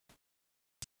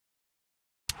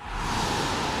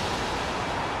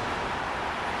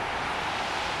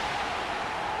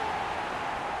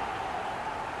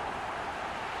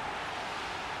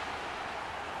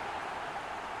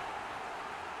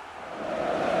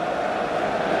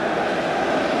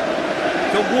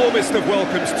the warmest of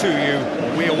welcomes to you.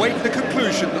 We await the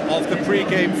conclusion of the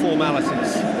pre-game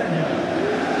formalities.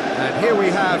 And here we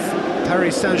have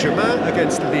Paris Saint-Germain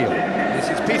against Lille. This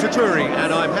is Peter Drury,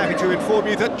 and I'm happy to inform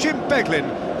you that Jim Beglin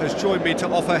has joined me to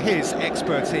offer his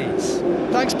expertise.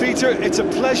 Thanks, Peter. It's a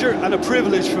pleasure and a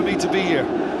privilege for me to be here.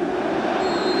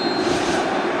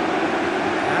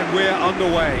 And we're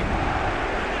underway.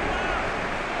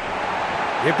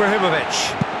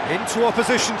 Ibrahimovic into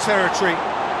opposition territory.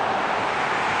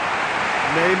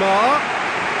 Neymar,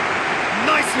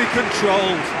 nicely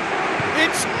controlled.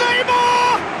 It's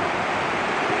Neymar!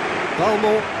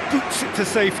 Balmont boots it to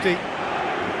safety.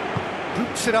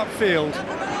 Boots it upfield.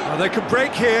 Now they can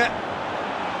break here.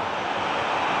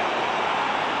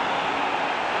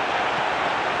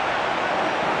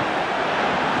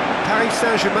 Paris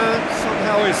Saint-Germain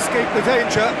somehow escaped the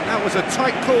danger. That was a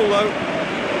tight call though.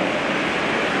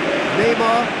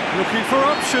 Neymar looking for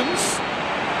options.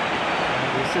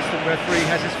 And the assistant referee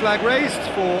has his flag raised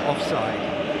for offside.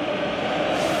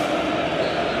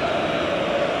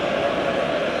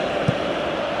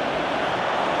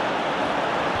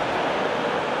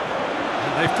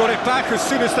 And they've got it back as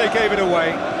soon as they gave it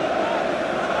away.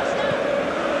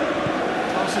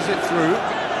 Passes it through.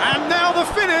 And now the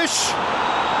finish!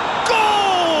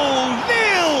 Goal!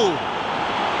 Lille!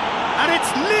 And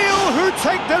it's Lille who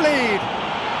take the lead.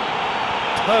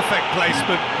 Perfect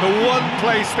placement, the one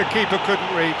place the keeper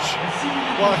couldn't reach.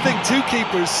 Well, I think two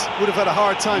keepers would have had a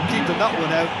hard time keeping that one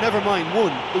out, never mind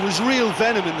one. There was real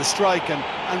venom in the strike and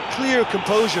clear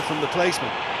composure from the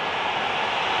placement.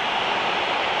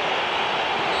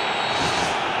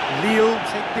 Lille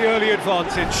take the early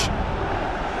advantage.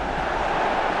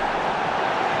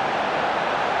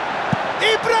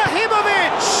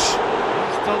 Ibrahimovic!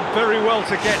 He's done very well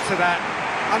to get to that.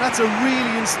 And that's a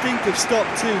really instinctive stop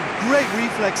too. Great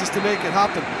reflexes to make it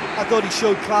happen. I thought he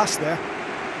showed class there.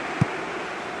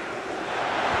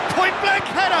 Point blank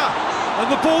header! And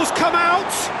the ball's come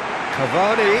out.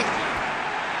 Cavani.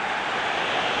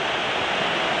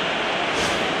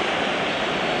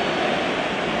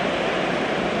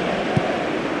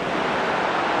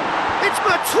 It's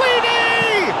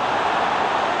Matuidi!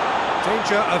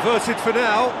 Danger averted for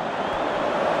now.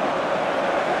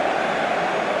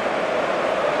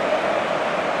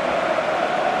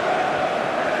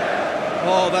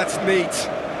 Oh, that's neat.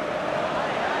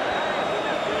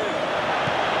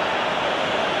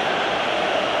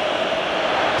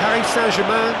 Paris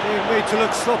Saint-Germain being made to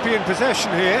look sloppy in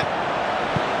possession here.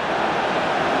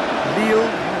 Lille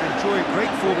are enjoying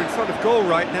great form in front of goal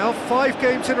right now. 5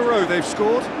 games in a row they've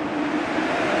scored.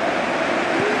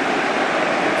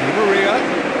 Di Maria.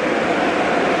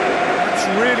 That's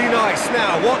really nice.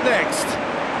 Now, what next?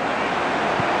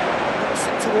 Looks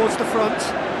it towards the front.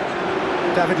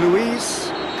 David Luiz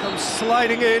comes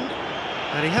sliding in,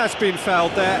 and he has been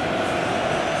fouled there.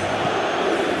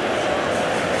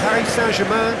 Paris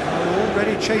Saint-Germain are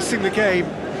already chasing the game.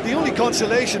 The only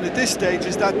consolation at this stage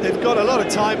is that they've got a lot of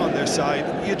time on their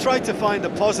side. You try to find a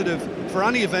positive for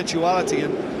any eventuality,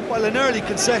 and while an early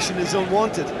concession is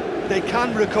unwanted, they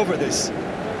can recover this.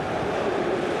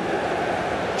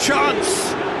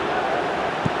 Chance!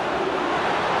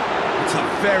 It's a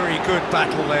very good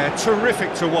battle there,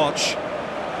 terrific to watch.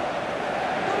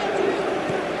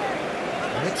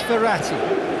 It's Verratti.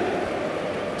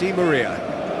 Di Maria.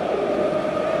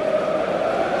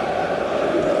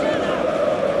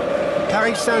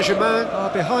 Paris Saint-Germain are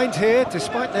behind here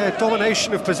despite their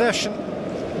domination of possession.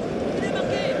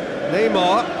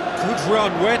 Neymar, good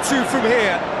run, where to from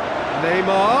here?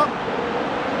 Neymar.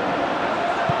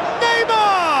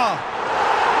 Neymar!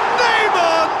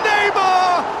 Neymar!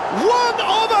 Neymar! One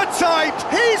of a type!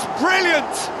 He's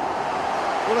brilliant!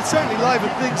 Well, it certainly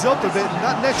livened things up a bit, and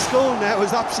that next goal now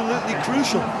is absolutely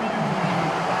crucial.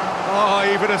 Oh,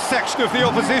 even a section of the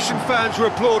opposition fans were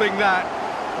applauding that.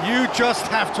 You just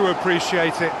have to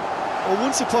appreciate it. Well,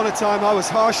 once upon a time I was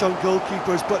harsh on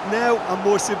goalkeepers, but now I'm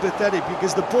more sympathetic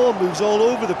because the ball moves all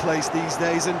over the place these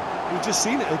days, and we've just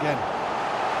seen it again.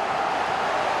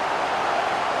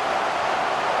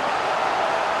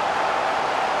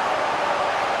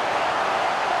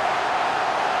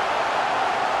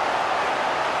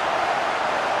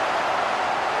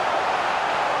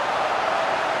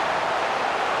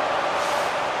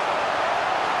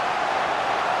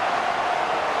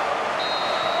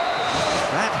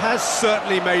 Has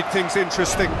certainly made things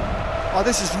interesting. Oh,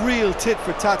 this is real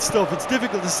tit-for-tat stuff. It's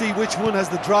difficult to see which one has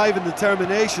the drive and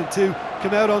determination to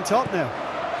come out on top now.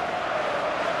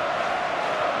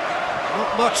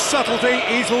 Not much subtlety,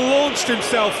 he's launched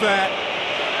himself there.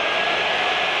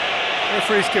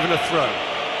 Referee's given a throw.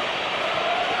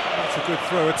 Not a good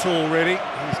throw at all, really.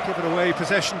 He's given away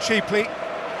possession cheaply.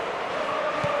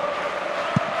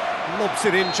 Lobs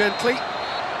it in gently.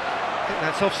 I think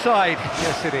that's offside.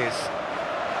 Yes, it is.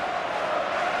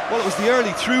 Well, it was the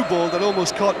early through ball that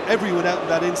almost caught everyone out in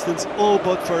that instance, all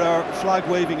but for our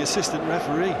flag-waving assistant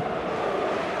referee.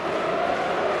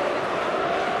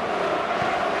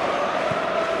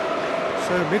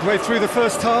 So midway through the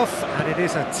first half, and it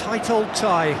is a tight old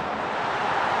tie.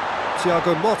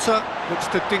 Thiago Motta looks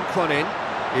to dink one in.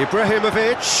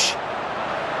 Ibrahimovic.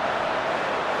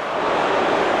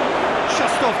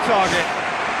 Just off target.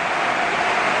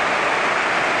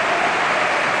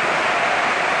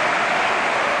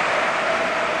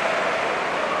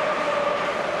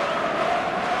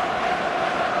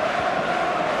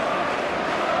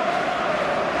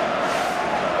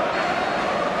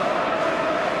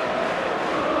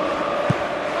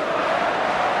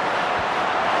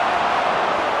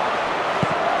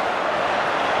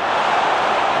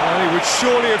 Would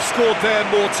surely have scored there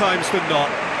more times than not.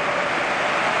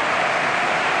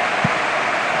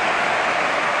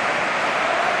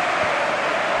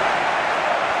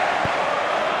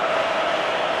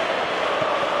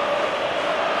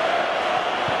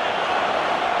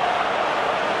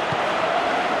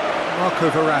 Marco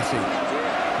Verratti.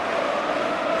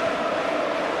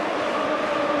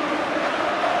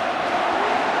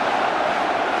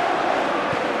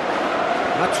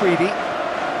 Matchday.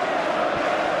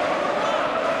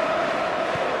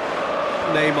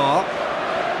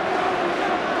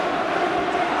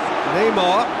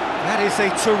 Neymar, that is a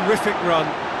terrific run.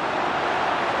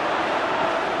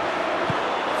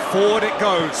 Forward it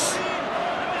goes.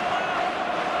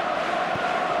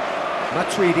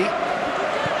 Matchday,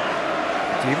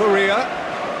 Di Maria.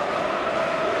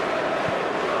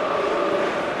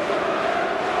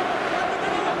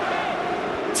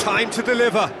 Time to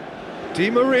deliver. Di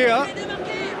Maria.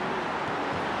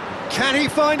 Can he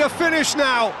find a finish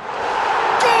now?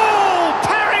 Goal!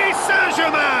 Paris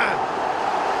Saint-Germain!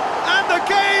 And the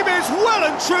game is well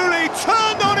and truly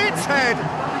turned on its head.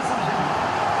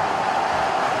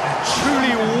 A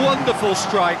truly wonderful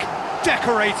strike,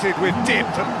 decorated with dip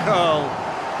and curl.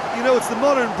 You know, it's the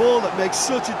modern ball that makes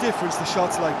such a difference to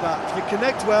shots like that. If you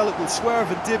connect well, it will swerve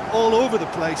and dip all over the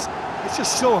place. It's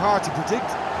just so hard to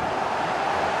predict.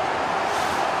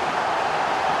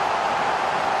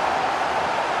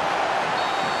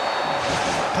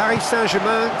 Paris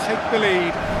Saint-Germain take the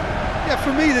lead. Yeah,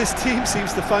 for me, this team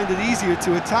seems to find it easier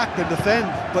to attack than defend,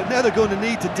 but now they're going to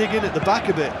need to dig in at the back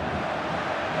a bit.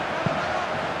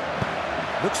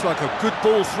 Looks like a good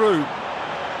ball through.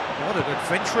 What an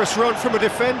adventurous run from a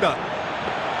defender.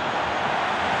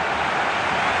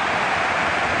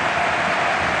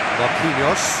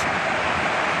 Marquinhos.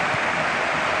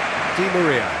 Di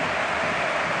Maria.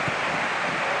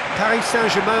 Paris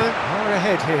Saint-Germain are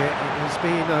ahead here. It has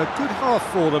been a good half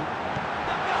for them.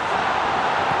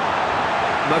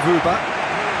 Mavuba.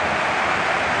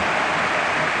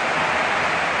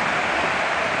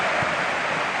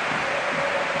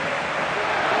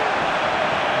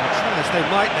 Try as they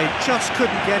might, they just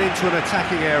couldn't get into an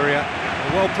attacking area.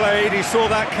 Well played, he saw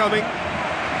that coming.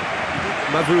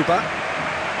 Mavuba.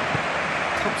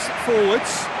 Pumps it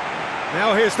forwards.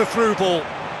 Now here's the through ball.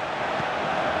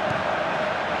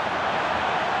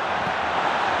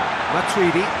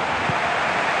 Matchday,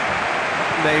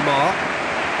 Neymar.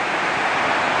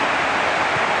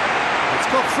 It's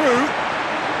got through,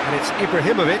 and it's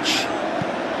Ibrahimovic.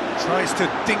 Tries to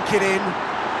dink it in.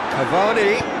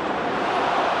 Cavani.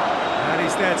 And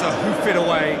he's there to hoof it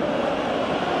away.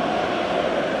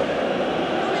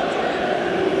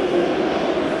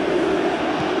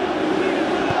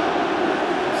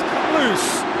 It's cut loose.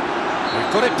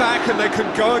 They've got it back and they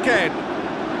can go again.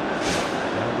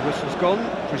 And the whistle's gone,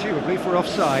 presumably for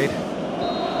offside.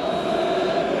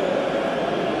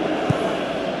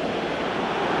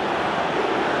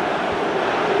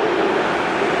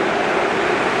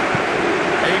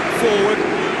 Aim forward.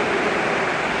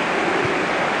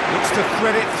 Looks to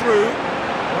thread it through.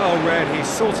 Well read, he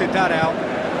sorted that out.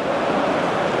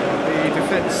 The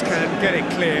defence can get it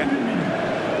clear.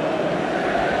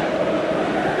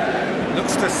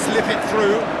 Looks to slip it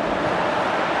through.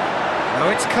 Now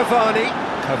it's Cavani.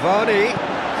 Cavani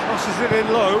crosses it in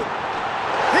low.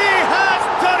 He has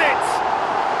done it!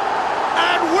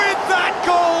 And with that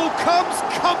goal comes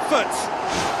comfort.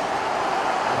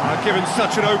 Given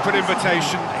such an open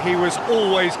invitation, he was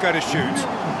always going to shoot.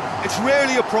 It's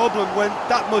rarely a problem when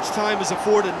that much time is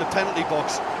afforded in the penalty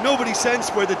box. Nobody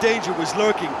sensed where the danger was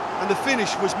lurking, and the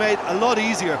finish was made a lot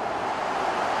easier.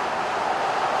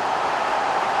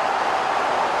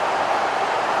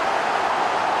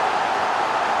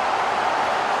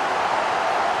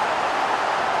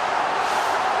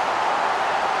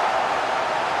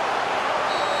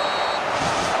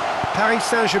 Paris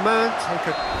Saint-Germain take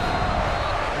a...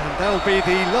 And that'll be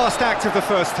the last act of the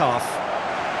first half.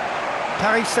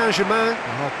 Paris Saint-Germain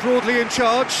are broadly in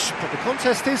charge, but the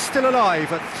contest is still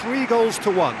alive at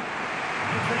 3-1.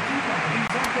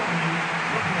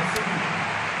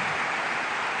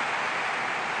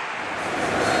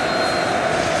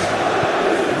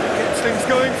 Gets things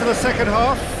going for the second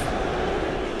half.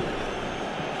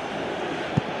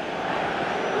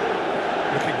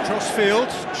 Looking cross-field,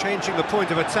 changing the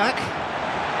point of attack.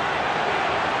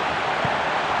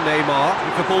 Neymar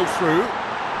with the ball through.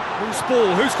 Who's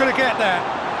ball? Who's going to get there?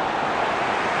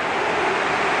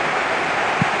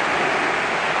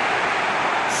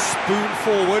 Spoon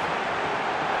forward.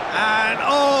 And,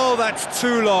 oh, that's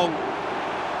too long.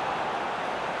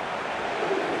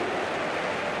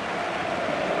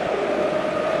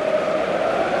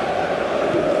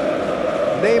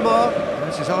 Neymar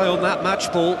has his eye on that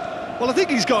match ball. Well, I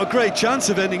think he's got a great chance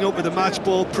of ending up with a match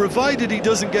ball, provided he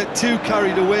doesn't get too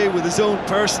carried away with his own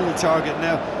personal target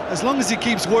now. As long as he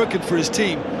keeps working for his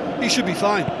team, he should be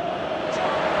fine.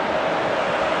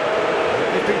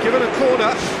 They've been given a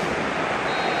corner.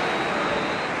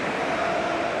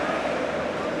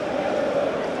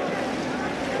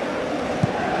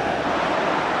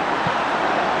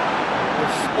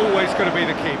 It's always going to be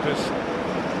the keepers.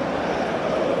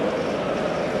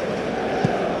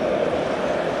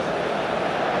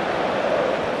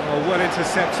 Well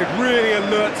intercepted, really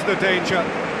alert to the danger.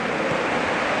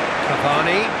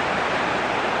 Cavani.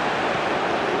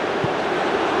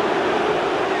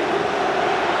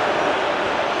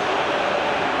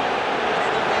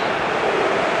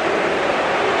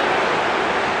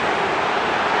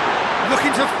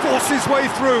 Looking to force his way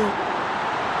through.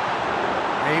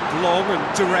 Aimed long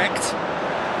and direct.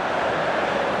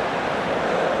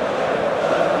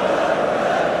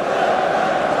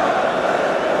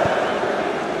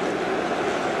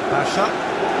 Pasha.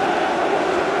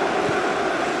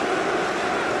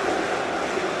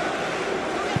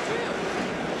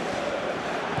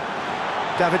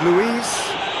 David Luiz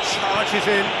charges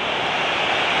in.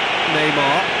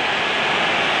 Neymar.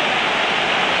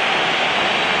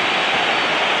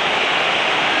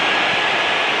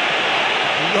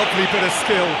 Lovely bit of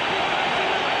skill.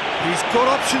 He's got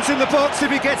options in the box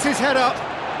if he gets his head up.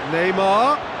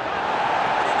 Neymar.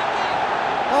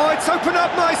 Oh, it's opened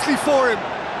up nicely for him.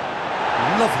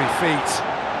 Lovely feet.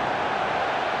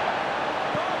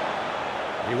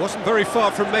 He wasn't very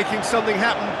far from making something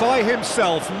happen by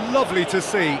himself. Lovely to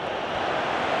see.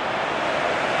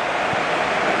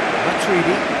 Matchday.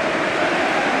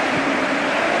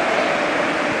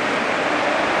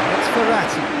 That's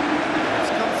Verratti. He's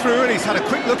come through and he's had a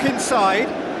quick look inside.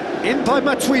 In by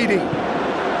Matchday.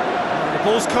 The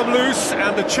ball's come loose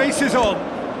and the chase is on.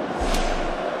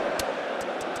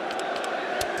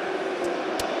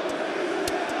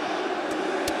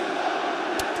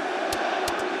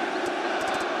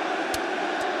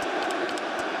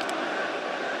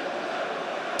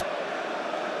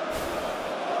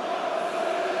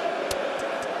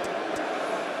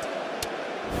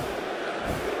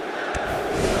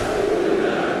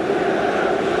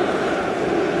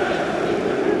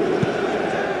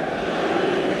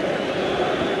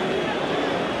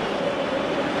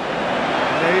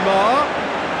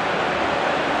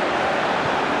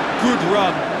 Good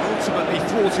run, ultimately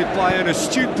thwarted by an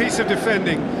astute piece of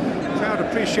defending. The crowd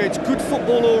appreciates good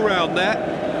football all round there.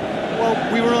 Well,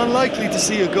 we were unlikely to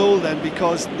see a goal then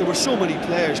because there were so many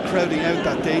players crowding out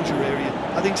that danger area.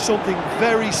 I think something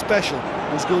very special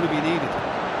was going to be needed.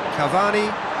 Cavani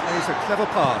plays a clever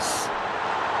pass.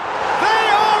 They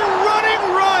are running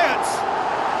riot!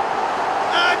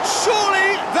 And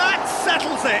surely that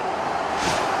settles it!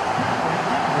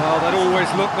 Well, that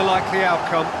always looked the likely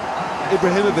outcome.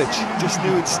 Ibrahimovic just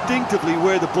knew instinctively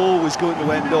where the ball was going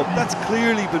to end up. That's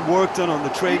clearly been worked on the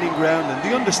training ground, and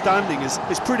the understanding is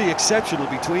pretty exceptional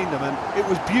between them, and it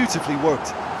was beautifully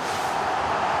worked.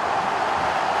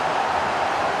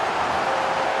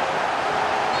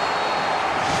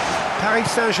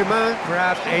 Paris Saint-Germain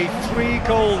grab a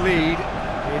 3-goal lead.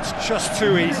 It's just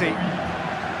too easy.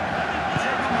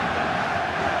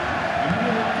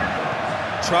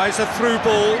 Tries a through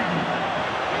ball.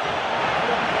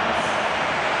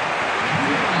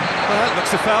 Well, that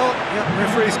looks a foul. Yep,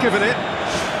 referee's given it.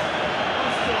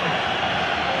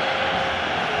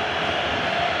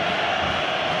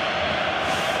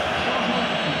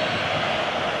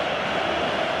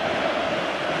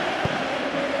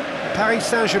 Paris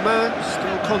Saint-Germain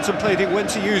still contemplating when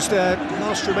to use their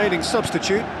last remaining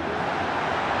substitute.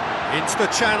 Into the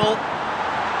channel.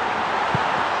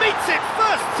 Meets it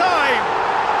first time!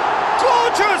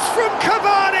 Gorgeous from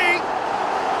Cavani!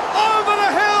 Over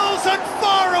the hills wasn't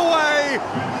far away!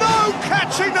 No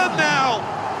catching them now!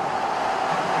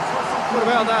 What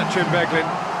about that, Jim Beglin?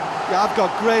 Yeah, I've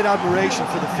got great admiration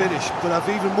for the finish, but I've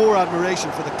even more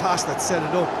admiration for the pass that set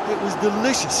it up. It was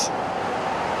delicious.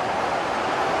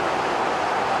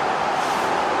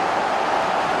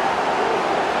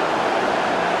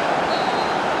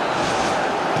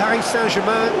 Paris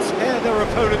Saint-Germain tear their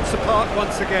opponents apart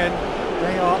once again.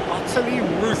 They are utterly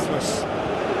ruthless.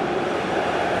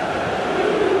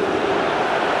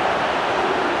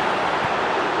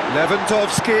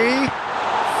 Lewandowski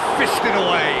fished it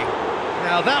away.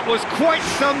 Now that was quite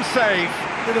some save.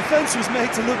 The defence was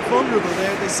made to look vulnerable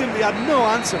there. They simply had no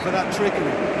answer for that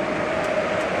trickery.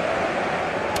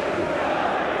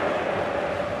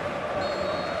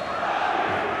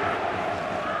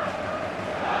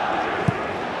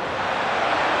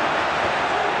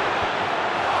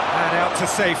 And out to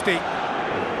safety.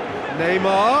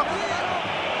 Neymar.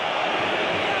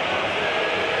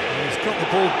 He's got the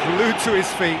ball glued to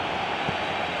his feet.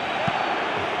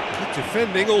 Good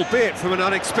defending, albeit from an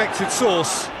unexpected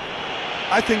source.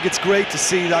 I think it's great to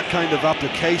see that kind of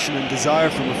application and desire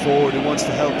from a forward who wants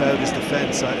to help out his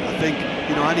defence. I think,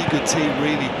 you know, any good team,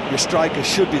 really, your striker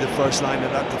should be the first line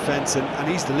of that defence, and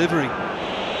he's delivering.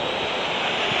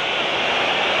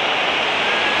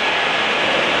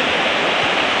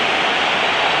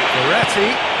 Verratti,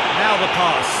 now the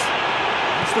pass.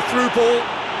 It's the through ball,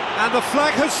 and the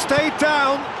flag has stayed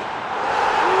down.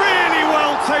 Really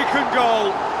well taken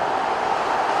goal.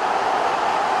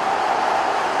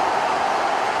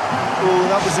 Oh,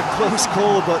 that was a close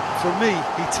call, but for me,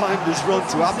 he timed his run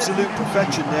to absolute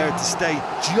perfection there to stay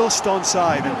just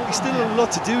onside. And he's still a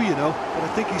lot to do, you know, but I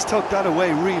think he's tucked that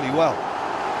away really well.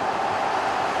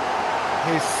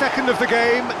 His second of the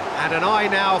game, and an eye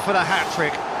now for the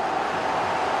hat-trick.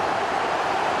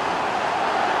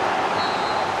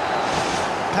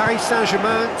 Paris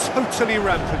Saint-Germain totally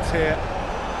rampant here.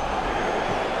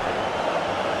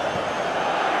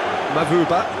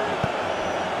 Mavuba.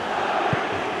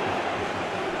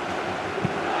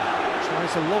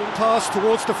 Tries a long pass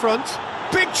towards the front.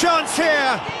 Big chance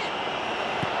here!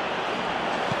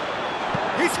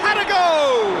 He's had a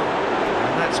go!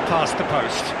 And that's past the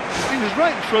post. He was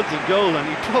right in front of goal, and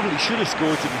he probably should have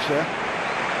scored, to be fair.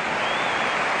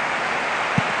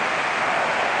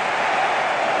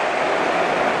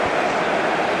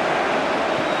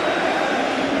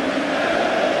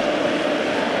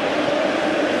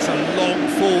 It's a long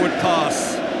forward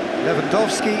pass.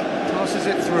 Lewandowski passes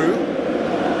it through.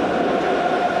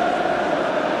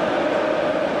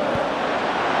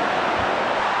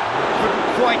 Couldn't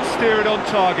quite steer it on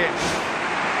target.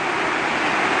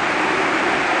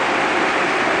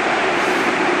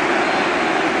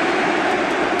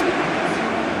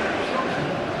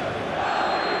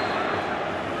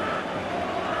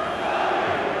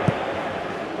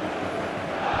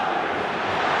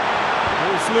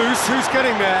 Loose, who's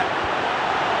getting there?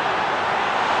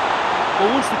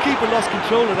 Well, once the keeper lost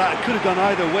control of that, it could have gone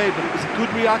either way, but it was a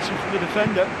good reaction from the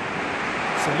defender.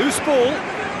 It's a loose ball.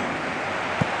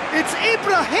 It's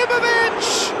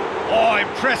Ibrahimovic! Oh,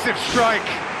 impressive strike.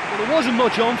 Well, there wasn't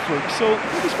much on for him, so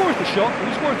it was worth a shot. It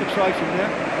was worth a try from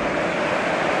there.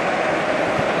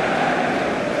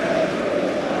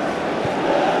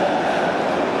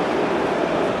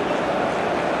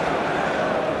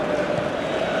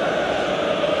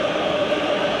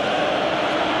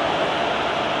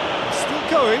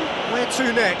 Going, where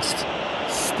to next?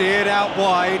 Steered out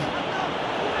wide.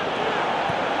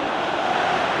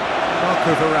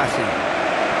 Marco Verratti.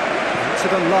 To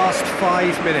the last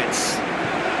 5 minutes.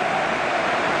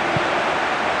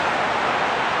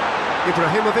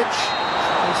 Ibrahimovic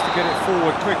tries to get it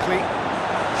forward quickly.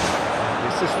 The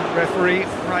assistant referee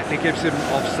rightly gives him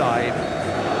offside.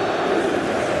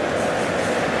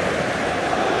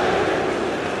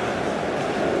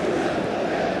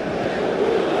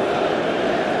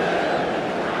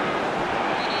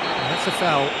 That's a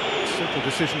foul. Simple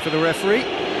decision for the referee.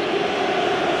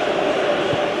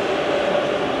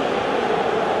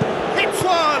 Hits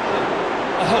one!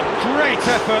 Oh, great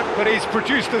effort, but he's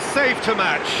produced a save to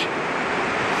match.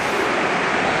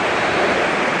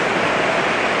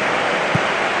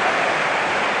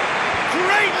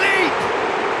 Great leap!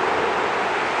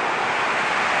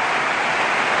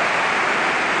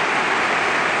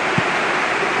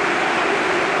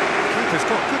 Keeper's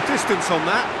got good distance on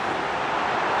that.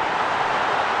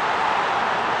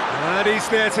 And he's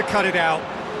there to cut it out.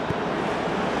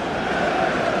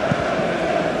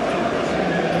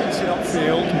 Gets it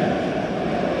upfield.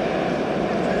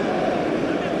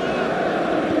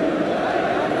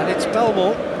 And it's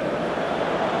Belmont.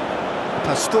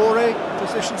 Pastore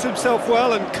Positions himself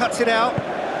well and cuts it out.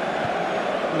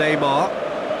 Neymar.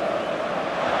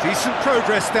 Decent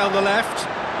progress down the left.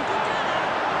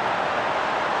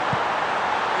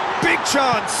 Big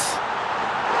chance.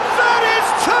 That is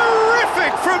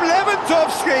terrific from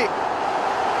Lewandowski.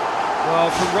 Well,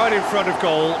 from right in front of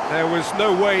goal, there was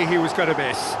no way he was going to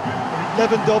miss.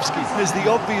 Lewandowski is the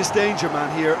obvious danger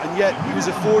man here, and yet he was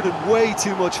afforded way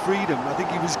too much freedom. I think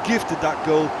he was gifted that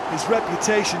goal. His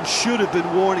reputation should have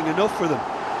been warning enough for them.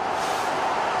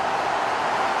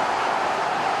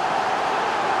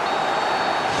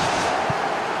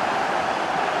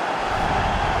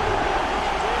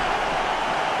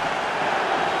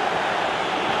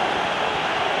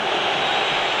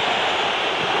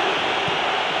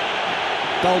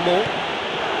 Dalmont.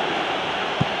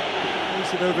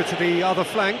 Moves it over to the other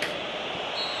flank.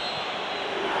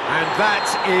 And that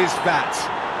is that.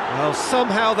 Well,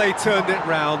 somehow they turned it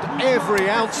round. Every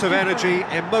ounce of energy,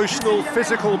 emotional,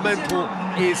 physical, mental,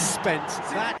 is spent.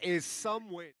 That is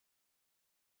some win.